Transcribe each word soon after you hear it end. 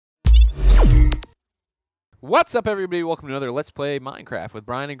What's up, everybody? Welcome to another Let's Play Minecraft with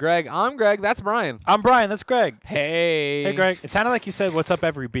Brian and Greg. I'm Greg. That's Brian. I'm Brian. That's Greg. Hey. Hey, Greg. It sounded like you said, "What's up,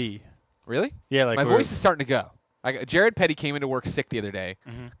 every bee?" Really? Yeah, like my voice is starting to go. Jared Petty came into work sick the other day.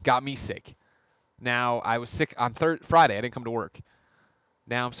 Got me sick. Now I was sick on Friday. I didn't come to work.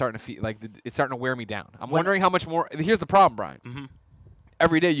 Now I'm starting to feel like it's starting to wear me down. I'm wondering how much more. Here's the problem, Brian.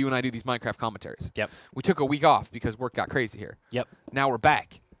 Every day you and I do these Minecraft commentaries. Yep. We took a week off because work got crazy here. Yep. Now we're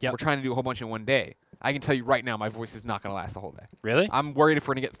back. Yep. We're trying to do a whole bunch in one day. I can tell you right now, my voice is not going to last the whole day. Really? I'm worried if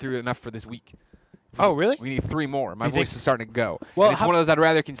we're going to get through enough for this week. Oh, really? We need 3 more. My voice is starting to go. Well, and it's one of those I'd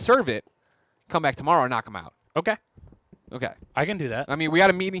rather conserve it, come back tomorrow, or knock them out. Okay. Okay. I can do that. I mean, we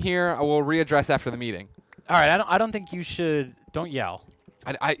got a meeting here. We'll readdress after the meeting. All right. I don't think you should. Don't yell.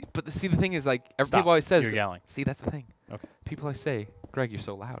 But see, the thing is, like, Stop. people always says You're yelling. See, that's the thing. Okay. People always say, Greg, you're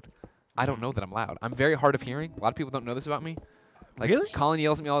so loud. I don't know that I'm loud. I'm very hard of hearing. A lot of people don't know this about me. Like, really? Colin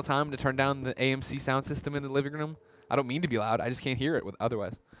yells at me all the time to turn down the AMC sound system in the living room. I don't mean to be loud. I just can't hear it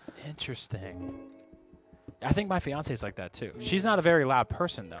otherwise. Interesting. I think my fiance is like that too. She's not a very loud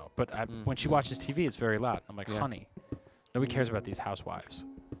person though, but when she watches TV, it's very loud. I'm like, honey, nobody cares about these housewives.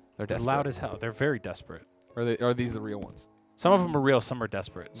 They're desperate. Loud as hell. They're very desperate. Are these the real ones? Some of them are real. Some are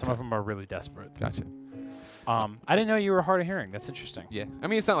desperate. Some of them are really desperate. Gotcha. I didn't know you were hard of hearing. That's interesting. Yeah. I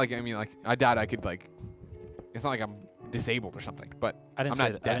mean, it's not like I doubt I could It's not like I'm disabled or something, but I didn't I'm say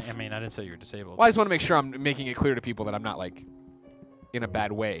not that. deaf. I didn't say you were disabled. Well, I just want to make sure I'm making it clear to people that I'm not like in a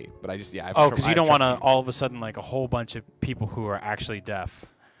bad way, but I just because you don't want to all of a sudden like a whole bunch of people who are actually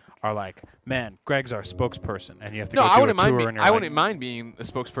deaf are like, man, Greg's our spokesperson, and you have to go do a tour. I wouldn't mind being a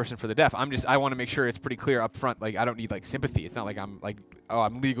spokesperson for the deaf. I want to make sure it's pretty clear up front. Like, I don't need like sympathy. It's not like I'm like, oh,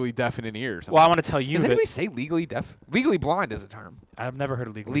 I'm legally deaf in an ear or something. Well, I want to tell you. Does anybody say legally deaf? Legally blind is a term. I've never heard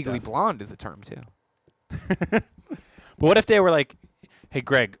of legally deaf. Blonde is a term too. But what if they were like, hey,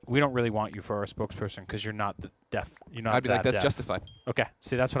 Greg, we don't really want you for our spokesperson because you're not deaf. You're not. I'd be like, that's deaf. justified. Okay,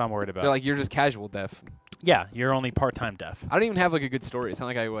 see, that's what I'm worried about. They're like, you're just casual deaf. Yeah, you're only part-time deaf. I don't even have like a good story. It's not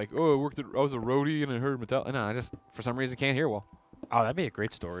like I was a roadie and I heard metal. No, I just for some reason can't hear well. Oh, that'd be a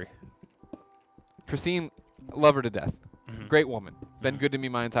great story. Christine, love her to death. Great woman. Been good to me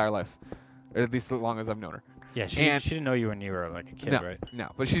my entire life, or at least as long as I've known her. Yeah, she didn't know you when you were like a kid, right? No,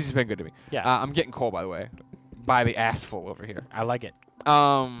 but she's just been good to me. Yeah. I'm getting cold, by the way, by the ass full over here. I like it.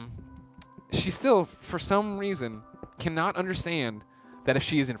 She still, for some reason, cannot understand that if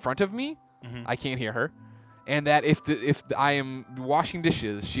she is in front of me, I can't hear her, and that if I am washing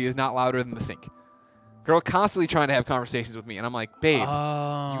dishes, she is not louder than the sink. Girl constantly trying to have conversations with me, and I'm like, babe,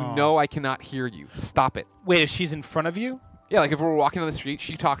 you know I cannot hear you. Stop it. Wait, if she's in front of you? Yeah, like if we're walking on the street,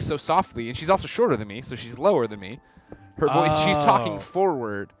 she talks so softly, and she's also shorter than me, so she's lower than me. Her voice, she's talking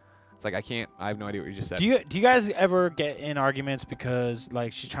forward. It's like I have no idea what you just said. Do you guys ever get in arguments because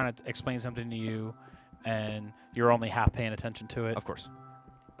like she's trying to explain something to you, and you're only half paying attention to it? Of course.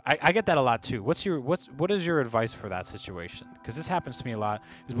 I get that a lot too. What is your advice for that situation? Because this happens to me a lot.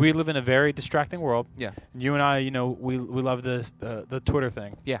 We live in a very distracting world. Yeah. And you and I, we love the Twitter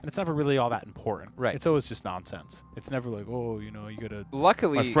thing. Yeah. And it's never really all that important. Right. It's always just nonsense. It's never like, oh, you gotta.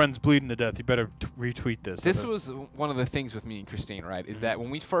 Luckily, my friend's bleeding to death. You better retweet this. This was one of the things with me and Christine, right? Is that when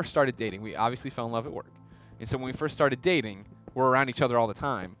we first started dating, we obviously fell in love at work, and so when we first started dating, we're around each other all the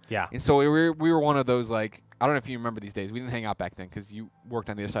time. Yeah. And so we were one of those like. I don't know if you remember these days. We didn't hang out back then because you worked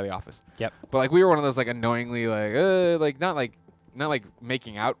on the other side of the office. Yep. But like we were one of those like annoyingly not like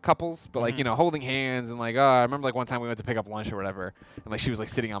making out couples, but like holding hands and like I remember like one time we went to pick up lunch or whatever, and like she was like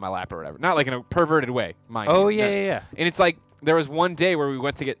sitting on my lap or whatever, not like in a perverted way, mind you. Oh yeah. And it's like there was one day where we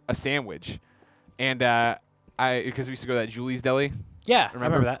went to get a sandwich, and because we used to go to that Julie's Deli. Yeah,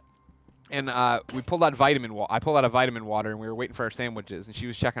 remember that. And we pulled out vitamin water. I pulled out a vitamin water, and we were waiting for our sandwiches, and she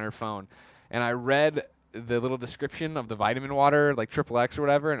was checking her phone, and I read the little description of the vitamin water, like XXX or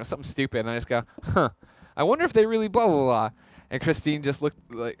whatever, and it was something stupid, and I just go, I wonder if they really blah, blah, blah. And Christine just looked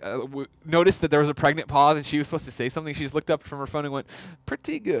like, noticed that there was a pregnant pause, and she was supposed to say something. She just looked up from her phone and went,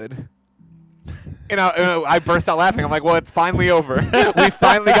 pretty good. And I burst out laughing. I'm like, well, it's finally over. We've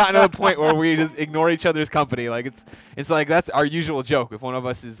finally gotten to the point where we just ignore each other's company. Like, it's like, that's our usual joke. If one of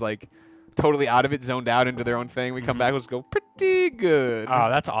us is like totally out of it, zoned out into their own thing, we come back, we'll just go, pretty good. Oh,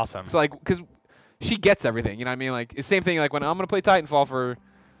 that's awesome. So like, because she gets everything, you know what I mean? Like, it's the same thing like when I'm going to play Titanfall for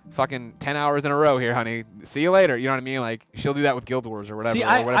fucking 10 hours in a row here, honey. See you later. You know what I mean? Like, she'll do that with Guild Wars or whatever. See,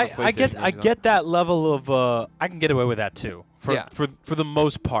 or I get that level of, I can get away with that too. For the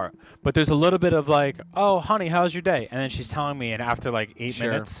most part. But there's a little bit of like, oh, honey, how's your day? And then she's telling me, and after like 8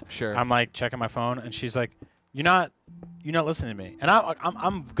 minutes, I'm like checking my phone, and she's like, You're not listening to me. And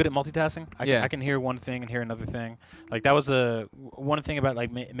I'm good at multitasking. I can hear one thing and hear another thing. Like that was one thing about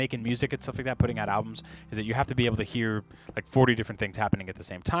like making music and stuff like that, putting out albums, is that you have to be able to hear like 40 different things happening at the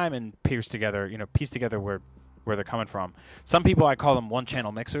same time and piece together where they're coming from. Some people, I call them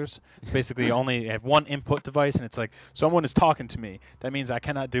one-channel mixers. It's basically only have one input device, and it's like someone is talking to me. That means I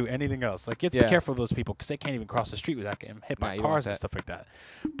cannot do anything else. Like you have to be careful of those people because they can't even cross the street without getting hit by cars and stuff like that.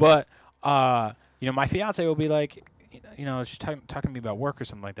 But my fiance will be like, she's talking to me about work or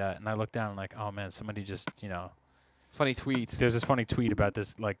something like that, and I look down and like, oh man, somebody just funny tweet. There's this funny tweet about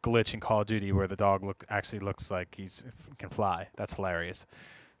this like glitch in Call of Duty where the dog actually looks like can fly. That's hilarious.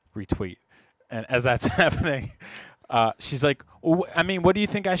 Retweet. And as that's happening, she's like, I mean, what do you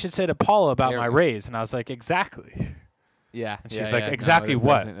think I should say to Paula about my raise? And I was like, exactly. Yeah. And she's like, exactly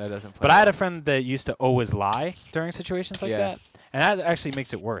what? That doesn't play. But I had a friend that used to always lie during situations like that. And that actually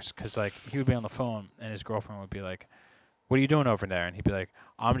makes it worse because like he would be on the phone and his girlfriend would be like, what are you doing over there? And he'd be like,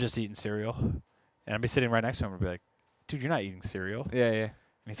 I'm just eating cereal. And I'd be sitting right next to him and be like, dude, you're not eating cereal. Yeah.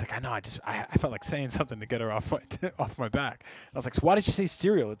 And he's like, I know. I felt like saying something to get her off my back. I was like, so why did you say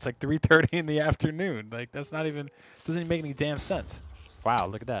cereal? It's like 3:30 in the afternoon. Like doesn't even make any damn sense. Wow,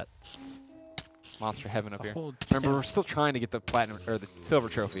 look at that. Monster heaven up here. Remember, we're still trying to get the platinum or the silver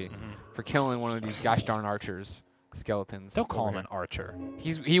trophy for killing one of these gosh darn archers skeletons. Don't call him an archer.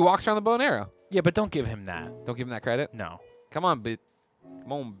 He walks around the bow and arrow. Yeah, but don't give him that. Don't give him that credit. No. Come on, bitch.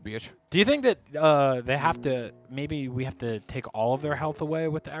 Do you think that they have to? Maybe we have to take all of their health away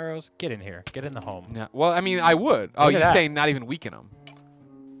with the arrows. Get in here. Get in the home. Yeah. Well, I mean, I would. Oh, you're saying not even weaken them?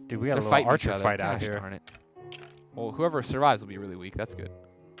 Dude, we got a little archer fight out here. Darn it. Well, whoever survives will be really weak. That's good.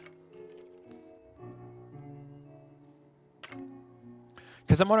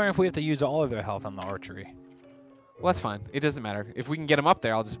 Because I'm wondering if we have to use all of their health on the archery. Well, that's fine. It doesn't matter. If we can get them up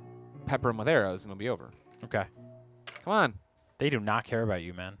there, I'll just pepper them with arrows, and it'll be over. Okay. Come on. They do not care about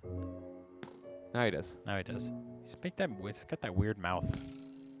you, man. Now he does. Now he does. He's got that weird mouth.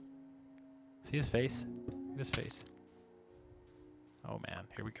 See his face? Look at his face. Oh, man.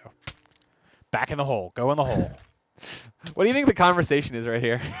 Here we go. Back in the hole. Go in the hole. What do you think the conversation is right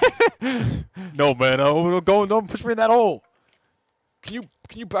here? No, man. Don't push me in that hole. Can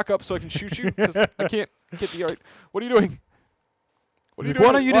you back up so I can shoot you? Because I can't get the art. What are you doing? Why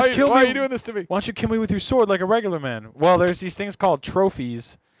don't you just kill me? Why are you doing this to me? Why don't you kill me with your sword like a regular man? Well, there's these things called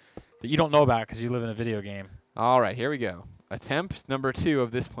trophies that you don't know about because you live in a video game. All right, here we go. Attempt number 2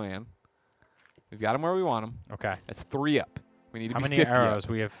 of this plan. We've got them where we want them. Okay. That's 3 up. We need to be 50 How many arrows?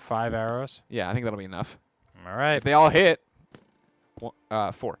 up. We have 5 arrows? Yeah, I think that'll be enough. All right. If they all hit, 4,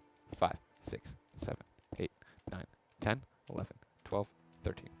 5, 6, 7, 8, 9, 10, 11, 12,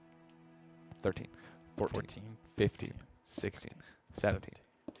 13, 14, 15, 16, 17,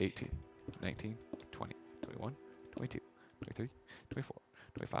 18, 19, 20, 21, 22, 23, 24,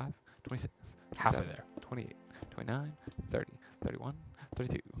 25, 26, half of there. 28, 29, 30, 31,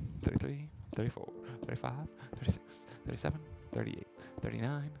 32, 33, 34, 35, 36, 37, 38,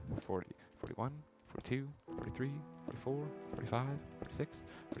 39, 40, 41, 42, 43, 44, 45, 46,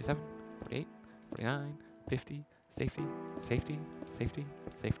 47, 48, 49, 50, safety.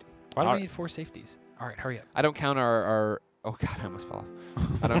 Why do we need 4 safeties? All right, hurry up. I don't count our oh god, I almost fell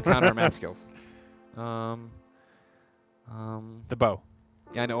off. I don't count our math skills. The bow.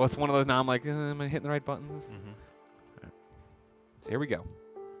 Yeah, I know. It's one of those now I'm like, am I hitting the right buttons? Right. So here we go.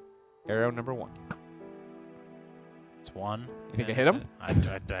 Arrow number 1. It's 1. You think I hit him? I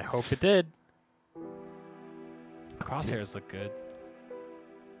hope it did. Crosshairs look good.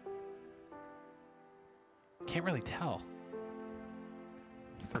 Can't really tell.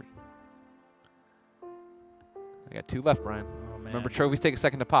 3. I got 2 left, Brian. Oh, man. Remember, trophies take a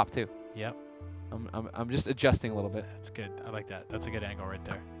second to pop too. Yep. I'm just adjusting a little bit. That's good. I like that. That's a good angle right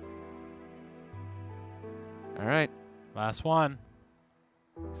there. All right. Last one.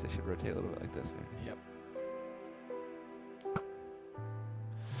 I guess I should rotate a little bit like this, maybe. Yep.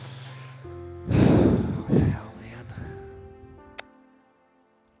 What the hell, man?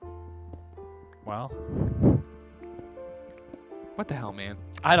 Well. What the hell, man?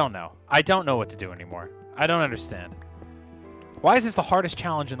 I don't know. I don't know what to do anymore. I don't understand. Why is this the hardest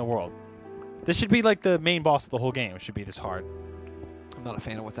challenge in the world? This should be like the main boss of the whole game. It should be this hard. I'm not a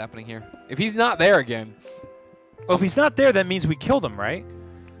fan of what's happening here. If he's not there again. Well, if he's not there, that means we killed him, right?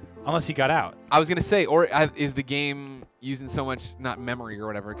 Unless he got out. I was going to say, or is the game using so much, not memory or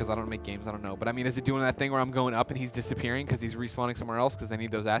whatever, because I don't make games, I don't know. But I mean, is it doing that thing where I'm going up and he's disappearing because he's respawning somewhere else because they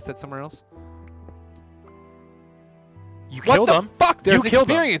need those assets somewhere else? You killed him. What the fuck? There's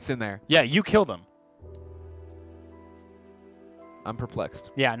experience in there. Yeah, you killed him. I'm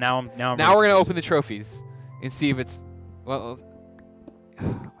perplexed. Yeah, now we're going to open the trophies. and see if it's well.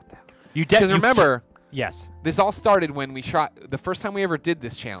 What the hell? You Because remember, yes, this all started when we shot the first time we ever did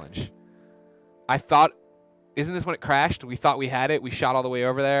this challenge. I thought, isn't this when it crashed? We thought we had it. We shot all the way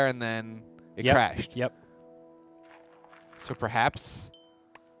over there, and then it crashed. Yep. So perhaps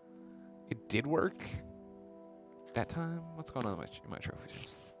it did work that time. What's going on in my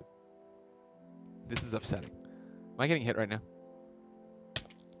trophies? This is upsetting. Am I getting hit right now?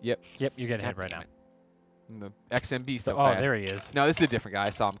 Yep. Yep, you're getting hit right now. And the XMB so oh, fast. there he is. No, this is a different guy. I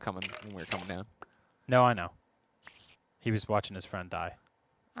saw him coming when we were coming down. No, I know. He was watching his friend die.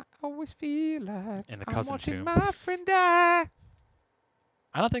 I always feel like in the I'm cousin watching tomb. my friend die.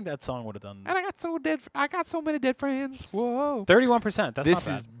 I don't think that song would have done. And I got so many dead friends. Whoa. 31%. That's This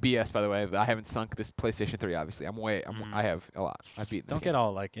not is bad. BS, by the way. I haven't sunk this PlayStation 3. Obviously, I have a lot. I've beaten. Don't this get game.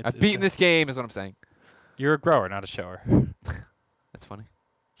 all like. I've beaten this game. Is what I'm saying. You're a grower, not a shower. That's funny.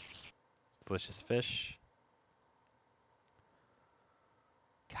 Delicious fish.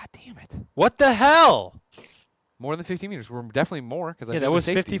 God damn it. What the hell? More than 15 meters. We're definitely more because Yeah, that was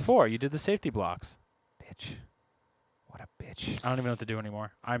 54. You did the safety blocks. Bitch. What a bitch. I don't even know what to do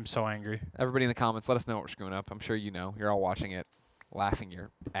anymore. I'm so angry. Everybody in the comments, let us know what we're screwing up. I'm sure you know. You're all watching it, laughing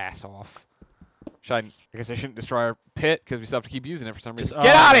your ass off. I guess I shouldn't destroy our pit because we still have to keep using it for some reason.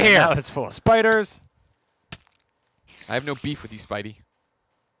 Get out of here! Now it's full of spiders. I have no beef with you, Spidey.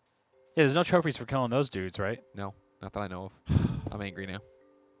 Yeah, there's no trophies for killing those dudes, right? No, not that I know of. I'm angry now.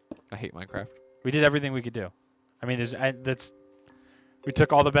 I hate Minecraft. We did everything we could do. I mean, we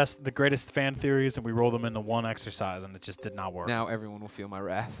took all the greatest fan theories, and we rolled them into one exercise, and it just did not work. Now everyone will feel my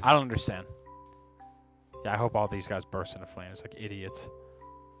wrath. I don't understand. Yeah, I hope all these guys burst into flames like idiots.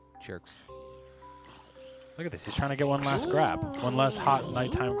 Jerks. Look at this. He's trying to get one last grab. One last hot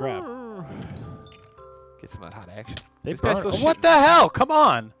nighttime grab. Get some of that hot action. They This guy's burn. still What the hell? Come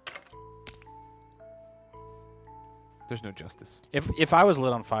on. There's no justice. If I was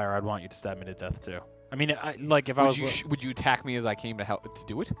lit on fire, I'd want you to stab me to death too. I mean, like if I was. Would you attack me as I came to help to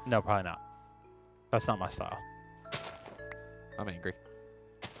do it? No, probably not. That's not my style. I'm angry.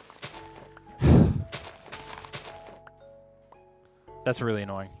 That's really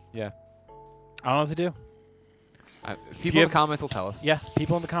annoying. Yeah. I don't know what to do. People in the comments will tell us. Yeah,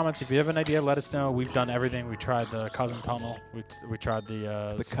 people in the comments, if you have an idea, let us know. We've done everything. We tried the cousin tunnel. We tried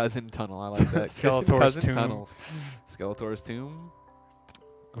the cousin tunnel. I like that. Skeletor's cousin tomb. tunnels. Skeletor's tomb.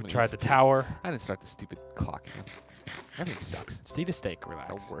 We tried the tower. I didn't start the stupid clock again. Everything sucks. Just eat a steak.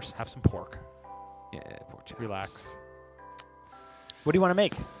 Relax. The worst. Have some pork. Yeah, poor child. Relax. What do you want to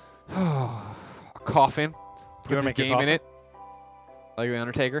make? A coffin. Put wanna this make a game in it. Like the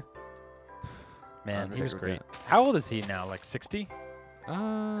Undertaker. Man, he was Undertaker, great. How old is he now? Like 60? I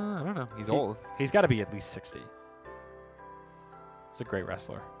don't know. He's old. He's got to be at least 60. He's a great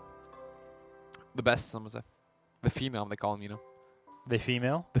wrestler. The best, some would say. The phenom, they call him, you know. The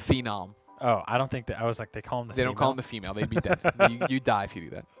female? The phenom. Oh, I don't think that. I was like, they call him the female. They don't call him the female. They'd be dead. You die if you do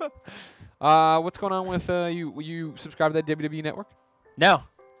that. What's going on with you? You subscribe to that WWE Network? No.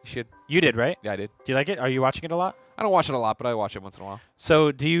 You should. You did, right? Yeah, I did. Do you like it? Are you watching it a lot? I don't watch it a lot, but I watch it once in a while.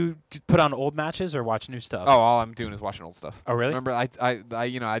 So, do you put on old matches or watch new stuff? Oh, all I'm doing is watching old stuff. Oh, really? Remember,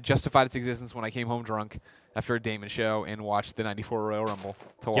 I justified its existence when I came home drunk after a Damon show and watched the '94 Royal Rumble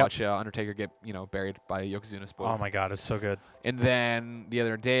to watch Undertaker get buried by Yokozuna. Spoiler. Oh my God, it's so good. And then the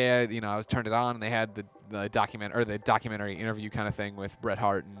other day, I was turned it on and they had the documentary interview kind of thing with Bret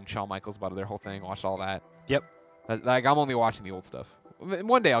Hart and Shawn Michaels about their whole thing. Watched all that. Yep. Like I'm only watching the old stuff.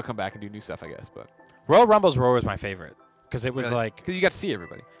 One day I'll come back and do new stuff, I guess. But Royal Rumbles were always my favorite because it was like because you got to see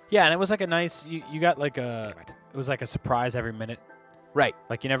everybody. Yeah, and it was like a nice. You got like a. It was like a surprise every minute. Right.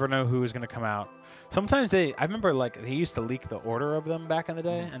 Like you never know who was gonna come out. Sometimes I remember like they used to leak the order of them back in the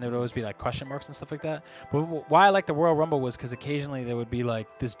day, and there would always be like question marks and stuff like that. But why I liked the Royal Rumble was because occasionally there would be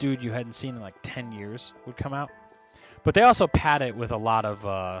like this dude you hadn't seen in like 10 years would come out. But they also pad it with a lot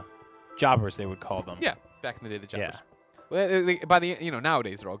of jobbers, they would call them. Yeah, back in the day, the jobbers. Yeah. Well, by the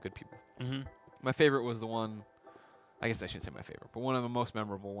nowadays they're all good people. Mm-hmm. My favorite was the one. I guess I shouldn't say my favorite, but one of the most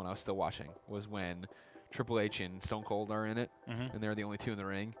memorable when I was still watching was when Triple H and Stone Cold are in it, and they're the only two in the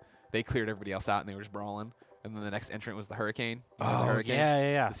ring. They cleared everybody else out, and they were just brawling. And then the next entrant was the Hurricane. The Hurricane,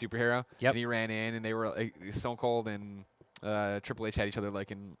 yeah. The superhero. Yep. And he ran in, and they were Stone Cold and Triple H had each other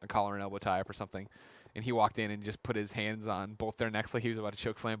like in a collar and elbow tie-up or something. And he walked in and just put his hands on both their necks like he was about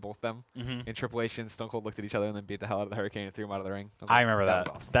to chokeslam both of them. And Triple H and Stone Cold looked at each other and then beat the hell out of the Hurricane and threw him out of the ring. I remember that.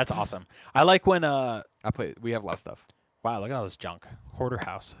 Was awesome. That's awesome. I like when We have a lot of stuff. Wow, look at all this junk. Hoarder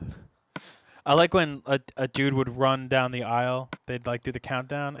house. I like when a dude would run down the aisle. They'd like do the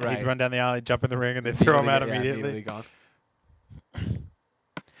countdown, and he'd run down the aisle, he'd jump in the ring, and they'd throw him out immediately. Gone.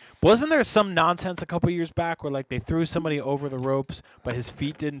 Wasn't there some nonsense a couple years back where like they threw somebody over the ropes, but his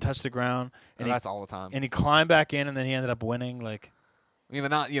feet didn't touch the ground, and that's all the time. And he climbed back in, and then he ended up winning. Like, I mean, they're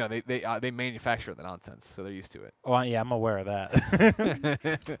not. You know, they manufacture the nonsense, so they're used to it. Oh yeah, I'm aware of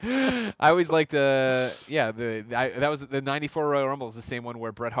that. I always liked that was the '94 Royal Rumble is the same one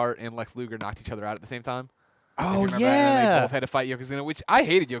where Bret Hart and Lex Luger knocked each other out at the same time. Oh yeah, yeah. They both had to fight Yokozuna, which I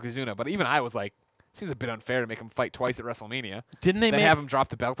hated Yokozuna, but even I was like, seems a bit unfair to make him fight twice at WrestleMania. Didn't they have him drop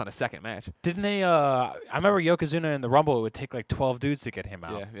the belt on a second match? Didn't they? I remember Yokozuna in the Rumble. It would take like 12 dudes to get him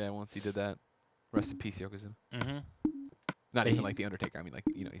out. Yeah. Once he did that, rest in peace, Yokozuna. Mm-hmm. Not even like the Undertaker. I mean, like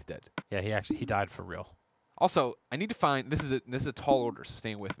he's dead. Yeah, he died for real. Also, I need to find this is a tall order, so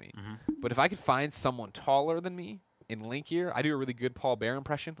stay with me. Mm-hmm. But if I could find someone taller than me in Link here, I do a really good Paul Bear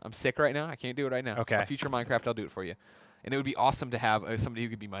impression. I'm sick right now. I can't do it right now. Okay. A future Minecraft, I'll do it for you. And it would be awesome to have somebody who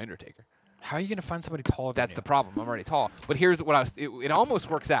could be my Undertaker. How are you gonna find somebody taller than you? That's the problem. I'm already tall. But here's what it almost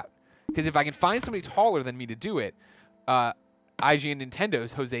works out. Because if I can find somebody taller than me to do it, IGN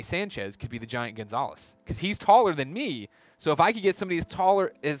Nintendo's Jose Sanchez could be the Giant Gonzalez. Because he's taller than me. So if I could get somebody as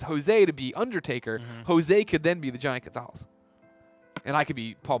taller as Jose to be Undertaker, Jose could then be the Giant Gonzalez. And I could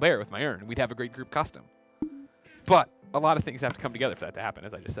be Paul Bear with my urn. And we'd have a great group custom. But a lot of things have to come together for that to happen,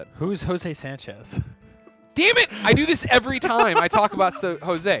 as I just said. Who's Jose Sanchez? Damn it! I do this every time I talk about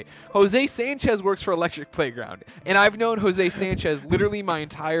Jose. Jose Sanchez works for Electric Playground, and I've known Jose Sanchez literally my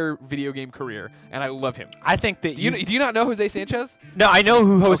entire video game career, and I love him. I think that do you not know Jose Sanchez? No, I know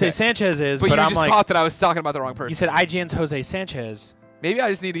who Jose Sanchez is, but you I'm just like, thought that I was talking about the wrong person. You said IGN's Jose Sanchez. Maybe I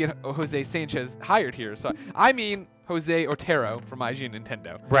just need to get Jose Sanchez hired here. So I mean Jose Otero from IGN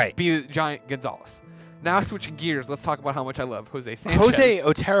Nintendo. Right. Be the Giant Gonzalez. Now switching gears, let's talk about how much I love Jose Sanchez. Jose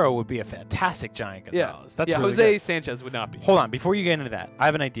Otero would be a fantastic Giant Gonzalez. That's really Jose good. Sanchez would not be. Hold on, before you get into that, I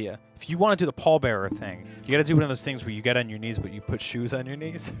have an idea. If you want to do the pallbearer thing, you got to do one of those things where you get on your knees, but you put shoes on your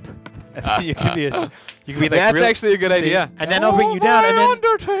knees. And then you could be like that's actually a good idea. And then I'll bring you down, and then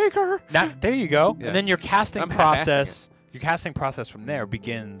Undertaker. Now, there you go. Yeah. And then your casting process. Your casting process from there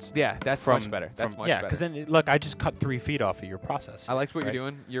begins. Yeah, that's much better. That's much better. Yeah, because then, look, I just cut 3 feet off of your process. I liked what you're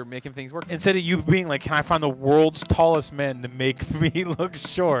doing. You're making things work. Instead of you being like, can I find the world's tallest men to make me look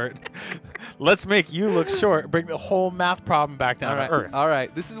short? Let's make you look short. Bring the whole math problem back down to earth. All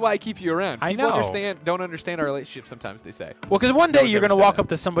right. This is why I keep you around. I know. People don't understand our relationship sometimes, they say. Well, because one day you're going to walk up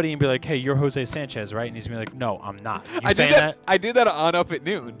to somebody and be like, hey, you're Jose Sanchez, right? And he's going to be like, no, I'm not. You saying that? I did that on Up at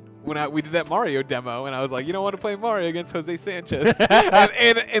Noon. When we did that Mario demo, and I was like, you don't want to play Mario against Jose Sanchez.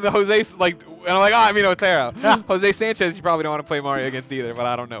 and the Jose's like, and I'm like, I mean Otero. Jose Sanchez, you probably don't want to play Mario against either, but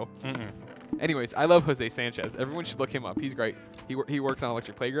I don't know. Anyways, I love Jose Sanchez. Everyone should look him up. He's great. He works on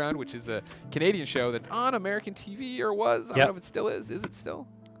Electric Playground, which is a Canadian show that's on American TV, or was. I don't know if it still is. Is it still?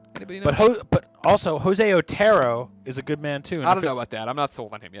 Anybody know? But also, Jose Otero is a good man, too. I don't know about that. I'm not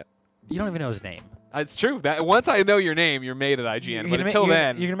sold on him yet. You don't even know his name. It's true. That once I know your name, you're made at IGN. But until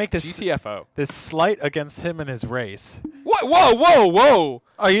then, you're gonna make this GTFO. This slight against him and his race. What? Whoa!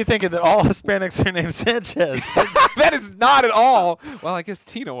 Are you thinking that all Hispanics are named Sanchez? That is not at all. Well, I guess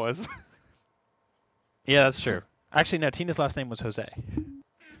Tina was. Yeah, that's true. Actually, no. Tina's last name was Jose.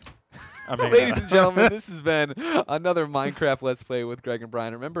 Ladies and gentlemen, this has been another Minecraft Let's Play with Greg and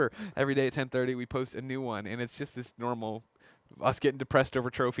Brian. Remember, every day at 10:30 we post a new one, and it's just this normal us getting depressed over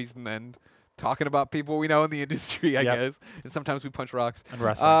trophies and then talking about people we know in the industry, I guess. And sometimes we punch rocks. And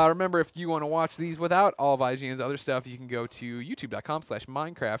wrestling. Remember, if you want to watch these without all of IGN's other stuff, you can go to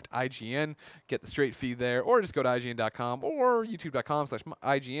youtube.com/MinecraftIGN, get the straight feed there, or just go to IGN.com or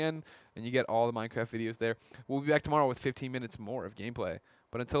youtube.com/IGN, and you get all the Minecraft videos there. We'll be back tomorrow with 15 minutes more of gameplay.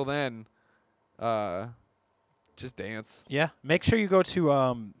 But until then, just dance. Yeah. Make sure you go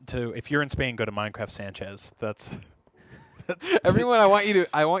to if you're in Spain, go to Minecraft Sanchez. That's Everyone, I want you to,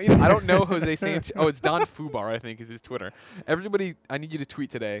 I don't know Jose Sanchez. Oh, it's Don Fubar, I think, is his Twitter. Everybody, I need you to tweet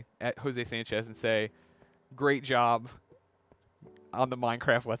today at Jose Sanchez and say, great job on the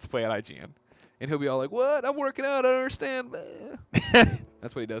Minecraft Let's Play at IGN. And he'll be all like, what? I'm working out. I don't understand.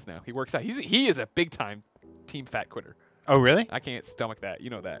 That's what he does now. He works out. He is a big-time team fat quitter. Oh, really? I can't stomach that. You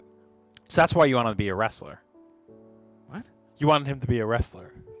know that. So that's why you want him to be a wrestler. What? You wanted him to be a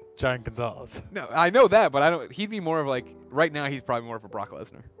wrestler. Giant Gonzalez. No, I know that, but I don't. He'd be more of like, right now he's probably more of a Brock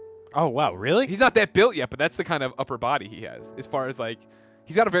Lesnar. Oh, wow. Really? He's not that built yet, but that's the kind of upper body he has. As far as like,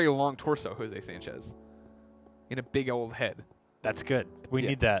 he's got a very long torso, Jose Sanchez. And a big old head. That's good. We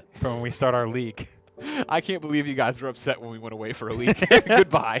need that for when we start our league. I can't believe you guys were upset when we went away for a league.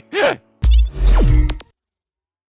 Goodbye.